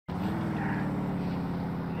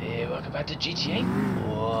welcome back to GTA.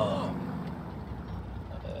 Whoa.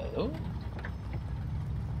 Oh.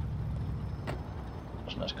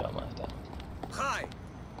 That's a nice car, man. Hi.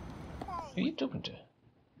 Who are you talking to?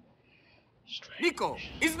 Strange. Niko,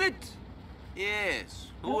 isn't it? Yes.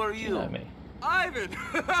 Who are you? You know me. Ivan.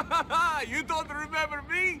 You don't remember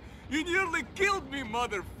me? You nearly killed me,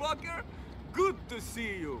 motherfucker. Good to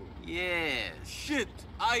see you. Yes. Shit,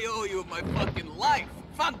 I owe you my fucking life.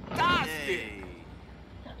 Fantastic. Hey.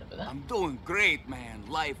 I'm doing great, man.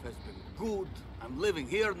 Life has been good. I'm living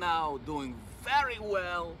here now, doing very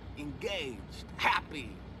well, engaged, happy.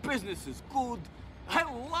 Business is good. I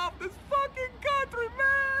love this fucking country,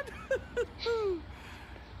 man.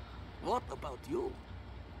 What about you?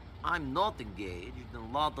 I'm not engaged, and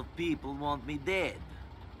a lot of people want me dead.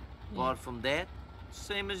 Apart from that,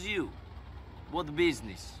 same as you. What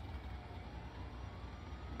business?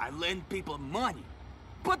 I lend people money,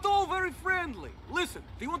 but all very friendly. Listen,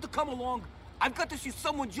 do you want to come along? I've got to see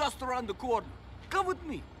someone just around the corner. Come with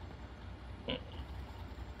me.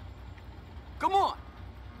 Come on.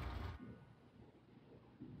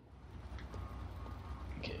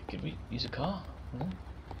 Okay, could we use a car?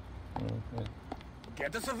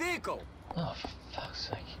 Get us a vehicle. Oh, for fuck's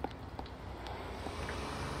sake.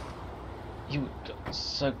 You got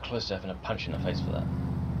so close to having a punch in the face for that.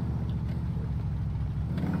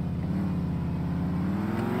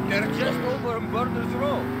 They're just over on Burners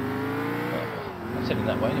Road. Oh, I'm heading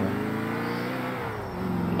that way anyway.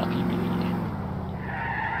 Lucky me.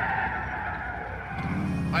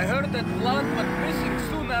 I heard that Ballad went missing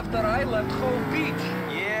soon after I left Home Beach.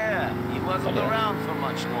 Yeah, he wasn't around for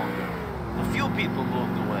much longer. A few people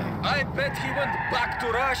moved away. I bet he went back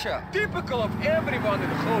to Russia. Typical of everyone in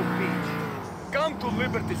Home Beach. Come to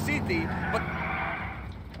Liberty City, but...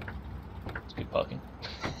 It's good parking.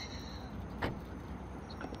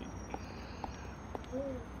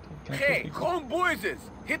 Hey, homeboys,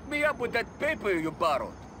 hit me up with that paper you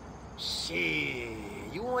borrowed. Shit,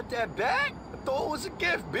 you want that back? I thought it was a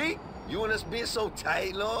gift, B. You and us being so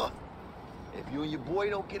tight, Lord. If you and your boy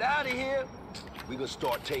don't get out of here, we gonna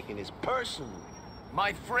start taking this personal.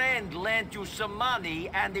 My friend lent you some money,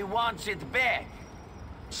 and he wants it back.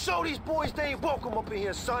 Show these boys they ain't welcome up in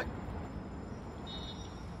here, son.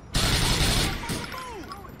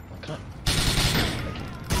 Okay.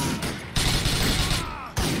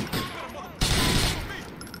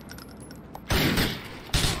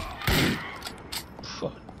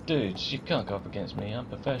 Dude, you can't go up against me. I'm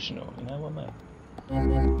professional, you know what, mate?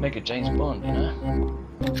 Make a James Bond, you know?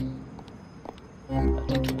 I'll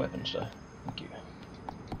take your weapons, though. Thank you.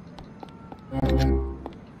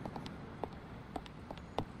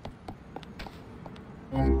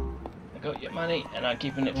 I got your money, and I'm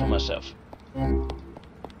keeping it for myself.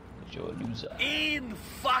 But you're a loser.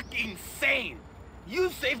 Insane! You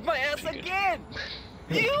saved my ass again!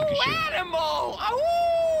 You Good animal!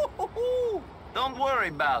 Ahoo! Don't worry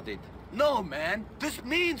about it. No, man. This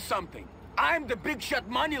means something. I'm the big shot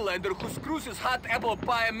moneylender who screws his hot apple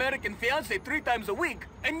pie American fiance 3 times a week,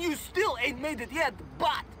 and you still ain't made it yet,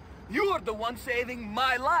 but you're the one saving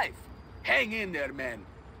my life. Hang in there, man.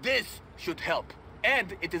 This should help,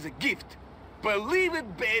 and it is a gift. Believe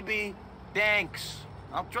it, baby. Thanks.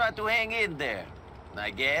 I'll try to hang in there,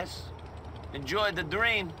 I guess. Enjoy the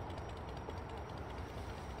dream.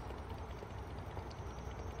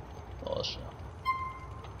 Awesome.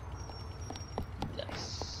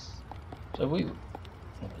 Nice. So we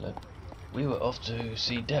were off to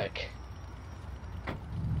see Deck.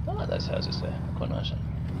 I like those houses there. They're quite nice.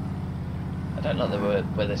 I don't like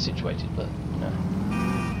where they're situated, but you know,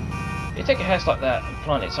 you take a house like that and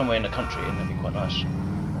plant it somewhere in the country, and it'd be quite nice.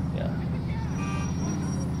 Yeah.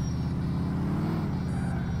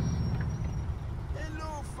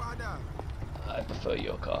 Hello, father. I prefer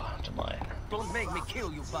your car to mine. Don't make me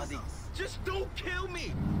kill you, buddy. Just don't kill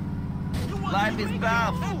me. Life is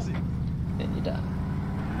powerful. Then you die.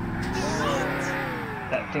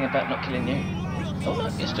 That thing about not killing you. Oh no,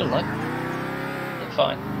 you're still alive. You're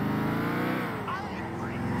fine.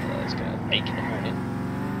 Yeah, it's gonna ache in the morning.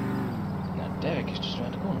 Now Derek is just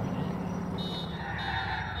around the corner.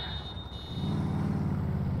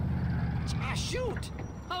 Ah, shoot!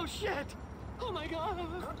 Oh shit! Oh my god!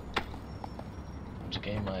 To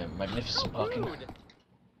gain my magnificent parking.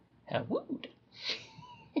 How wood!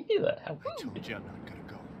 Hear that? How I told wood! you I'm not gonna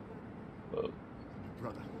go. Whoa. Your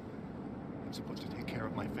brother. I'm supposed to take care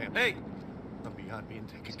of my family. Hey! I'm beyond being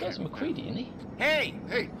taken This care guy's of. McCready, isn't he? Hey!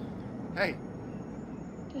 Hey! Hey!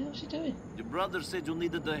 What the hell's he doing? Your brother said you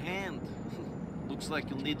needed a hand. Looks like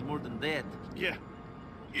you'll need more than that. Yeah.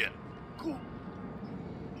 Yeah. Cool.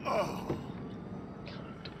 Oh.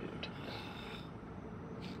 Dude.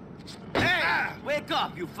 Wake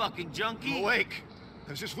up, you fucking junkie! I'm awake.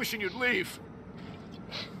 I was just wishing you'd leave.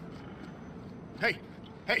 Hey,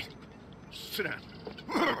 hey, sit down.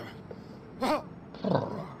 That's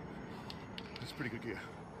pretty good gear.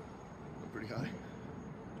 I'm pretty high.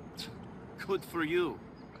 Good for you.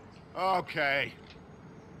 Okay.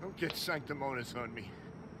 Don't get sanctimonious on me.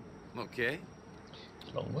 Okay.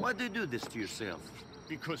 Long way. Why do you do this to yourself?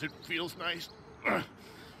 Because it feels nice.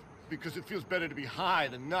 Because it feels better to be high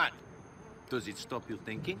than not. Does it stop you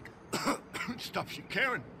thinking? It stops you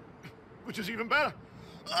caring, which is even better.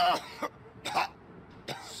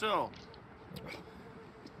 So,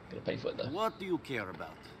 Gonna pay for it though. what do you care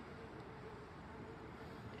about?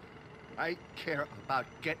 I care about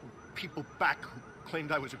getting people back who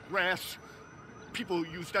claimed I was a grass. People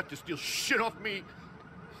who used that to steal shit off me.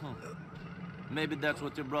 Maybe that's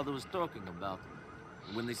what your brother was talking about.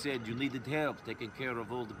 When they said you needed help taking care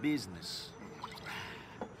of all the business.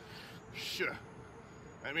 Sure.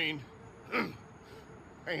 I mean, I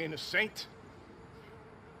ain't a saint.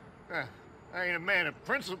 I ain't a man of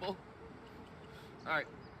principle. I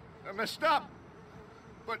messed up.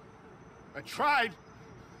 But I tried.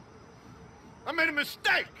 I made a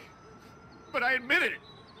mistake. But I admitted it.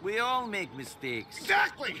 We all make mistakes.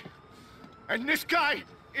 Exactly! And this guy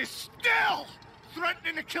is still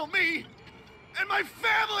threatening to kill me and my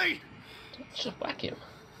family! Just whack him.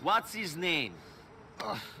 What's his name?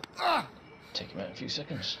 Take him out in a few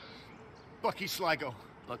seconds. Bucky Sligo.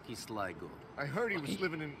 Bucky Sligo. I heard he was Bucky?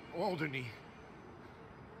 living in Alderney.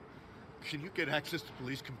 Can you get access to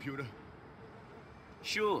police computer?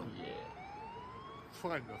 Sure. Yeah.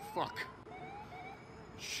 Find the fuck.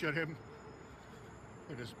 Shut him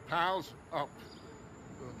and his pals up.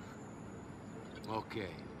 Okay.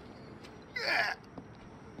 His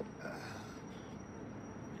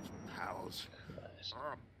pals. Christ.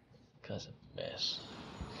 Guy's a mess.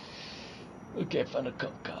 Okay, find a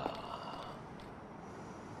cop car.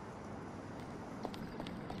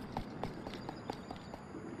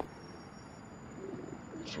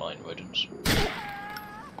 Flying rodents.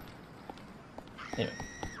 Anyway.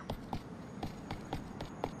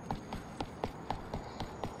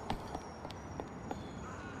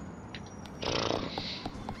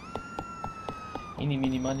 Eeny,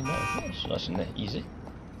 meeny, miny, moe. Oh, it's nice in there, easy.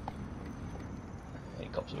 Any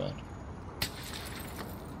cops around?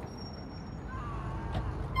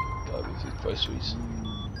 Guy with his groceries.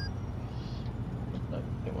 No,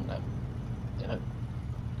 don't want that. Hello.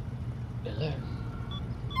 Hello.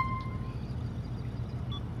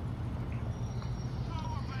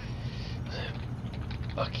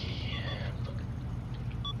 Bucky.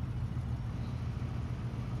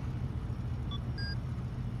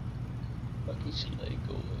 Bucky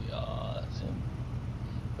Sligo, yeah, it's him.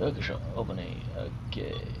 Burger shop, Albany,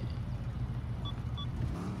 okay.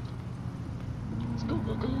 Let's go,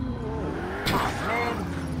 go, go!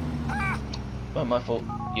 Oh, my fault.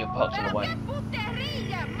 You're parked in the way.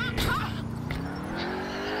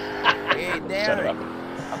 Hey, Shut Derek. up.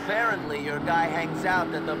 Apparently your guy hangs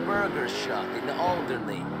out at the burger shop in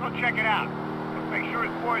Alderney. Go check it out. Make sure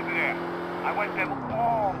his boys are there. I want them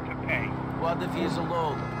all to pay. What if he's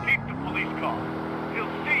alone? Keep the police car. He'll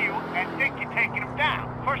see you and think you're taking him down.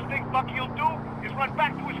 First thing Bucky'll do is run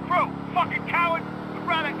back to his crew. Fucking coward! Would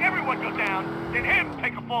rather everyone go down than him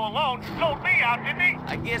take a fall alone. Sold me out, didn't he?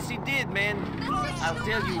 I guess he did, man. I'll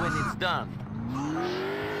tell you when it's done.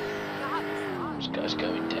 This guy's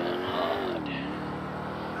going down hard.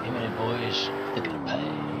 Him and his boys, they're gonna pay.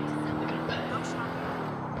 They're gonna pay.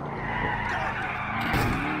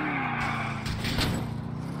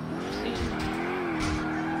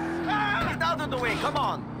 Get out of the way, come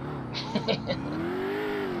on!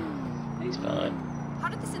 He's fine. How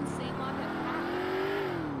did this insane law get passed?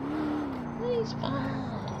 He's fine.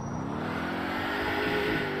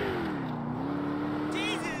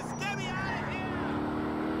 Jesus, get me out of here!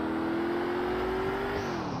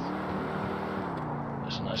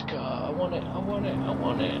 That's a nice car. I want it. I want it. I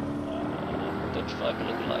want it. Identify the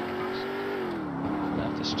lookalike. I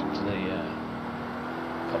have to stick to the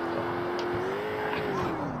cop car.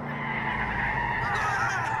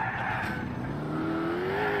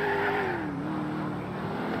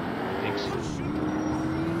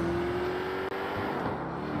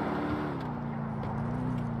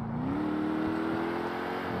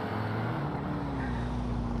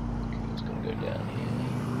 It's gonna go down here.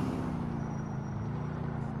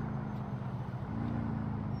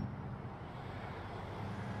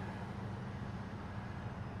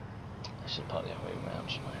 I should park the other way around,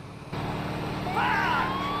 shouldn't I?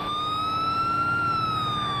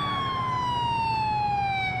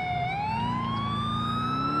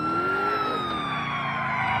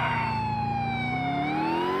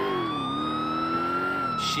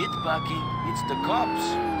 Shit, Bucky. It's the cops.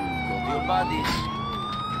 Go to your buddies.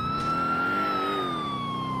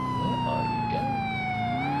 Where are you going?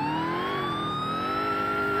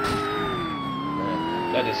 No,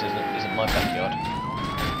 glad this isn't my backyard.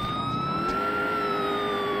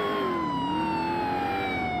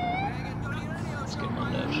 It's getting my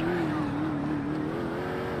nerves.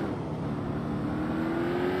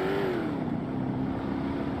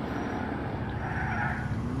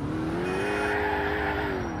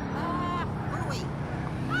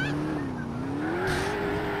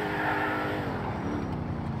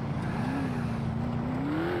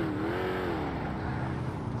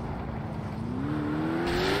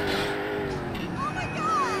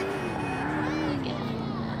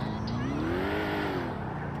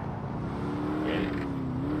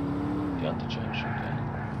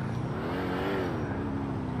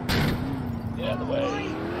 Get out of the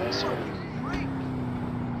way, asshole.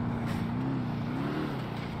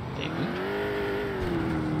 They would.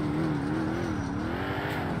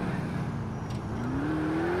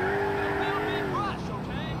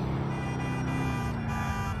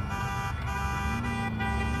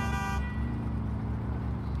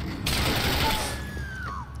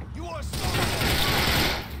 You are so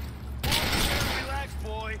relax,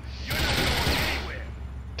 boy. You're not going anywhere.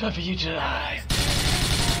 Time for you to die.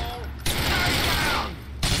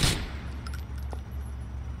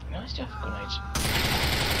 Nice stuff, grenades.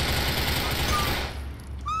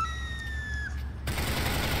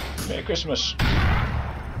 Merry Christmas.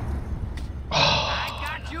 Oh. I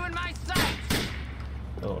got you in my sights.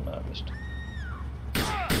 Oh no, I missed.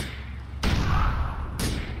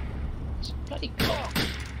 It's a bloody cop.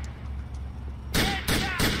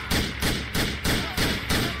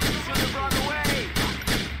 Should have run away.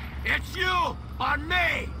 It's you on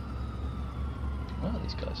me. Where are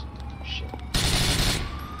these guys? Shit.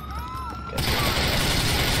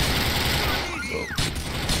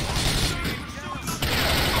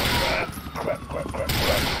 Crap. God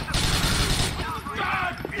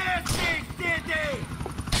bless this city.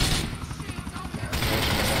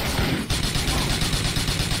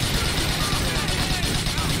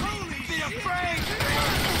 Be afraid.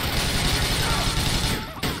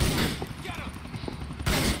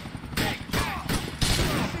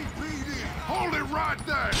 Hold it right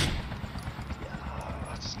there!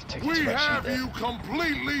 We have you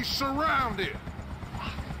completely surrounded!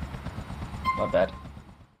 My bad.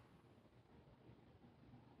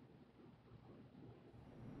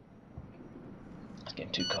 I was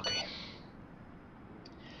getting too cocky.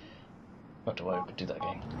 Not to worry, we could do that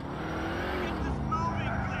again.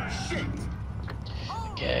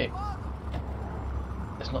 Okay.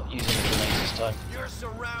 Let's not use any grenades this time. You're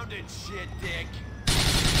surrounded, shit dick.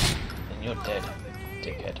 And you're dead,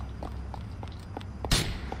 dickhead.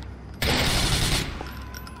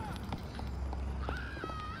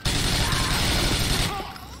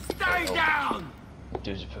 Stay down! We'll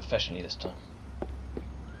do it professionally this time.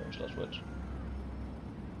 French last words.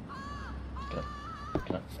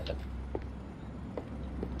 Can I? Hello.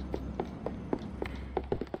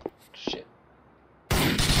 Shit.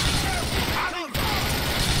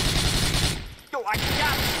 Yo, I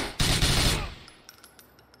got you!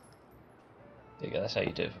 There you go, that's how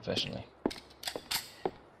you do it professionally.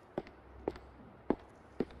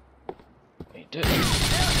 You do it.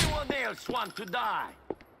 Everyone else want to die.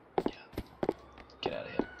 Get out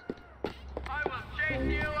of here. I will chase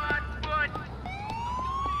you on foot.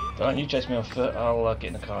 Don't you chase me on foot, I'll get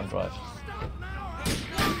in the car and drive.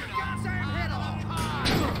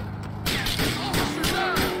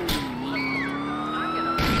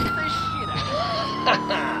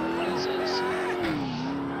 Losers.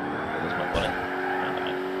 There's my bonnet.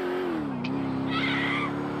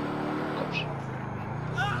 Cops.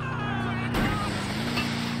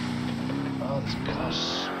 Oh, this cuss.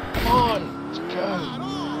 Come on, let's go.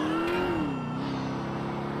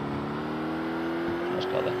 Nice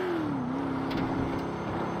car there.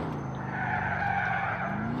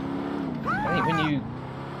 I think when you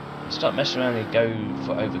start messing around and go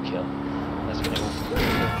for overkill, that's when it will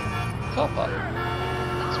car park.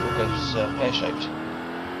 So it goes pear-shaped.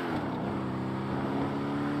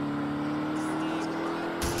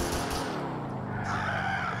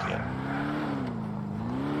 Yeah.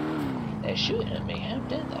 They're shooting at me, how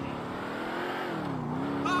dare they?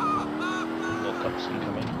 More cops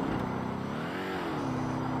incoming.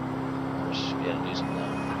 We should be able to do something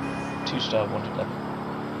now. 2-star wanted level.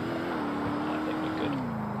 I think we're good.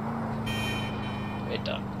 We're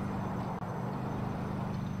done.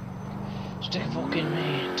 Stick a fork in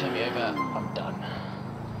me, turn me over, I'm done.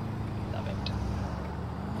 Love it.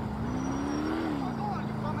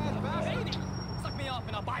 Suck me off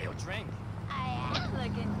and I'll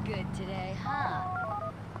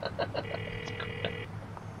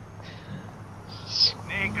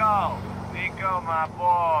Oh, Niko, my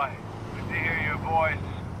boy. Good to hear your voice.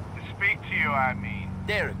 To speak to you, I mean.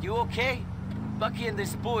 Derek, you okay? Bucky and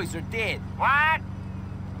his boys are dead. What?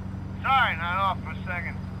 Sorry, not off for a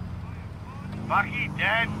second. Bucky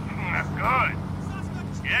dead? Good.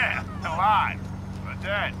 Yeah, alive, but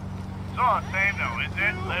dead. It's all the same though, isn't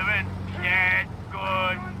it? Living, dead,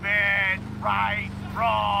 good, bad, right,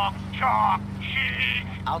 wrong, chalk, shit.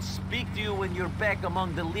 I'll speak to you when you're back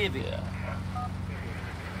among the living. Yeah.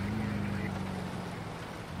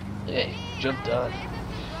 Okay, job done.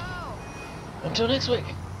 Until next week,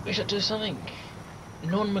 we shall do something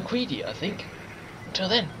non-McCready, I think. Until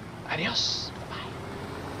then, adios.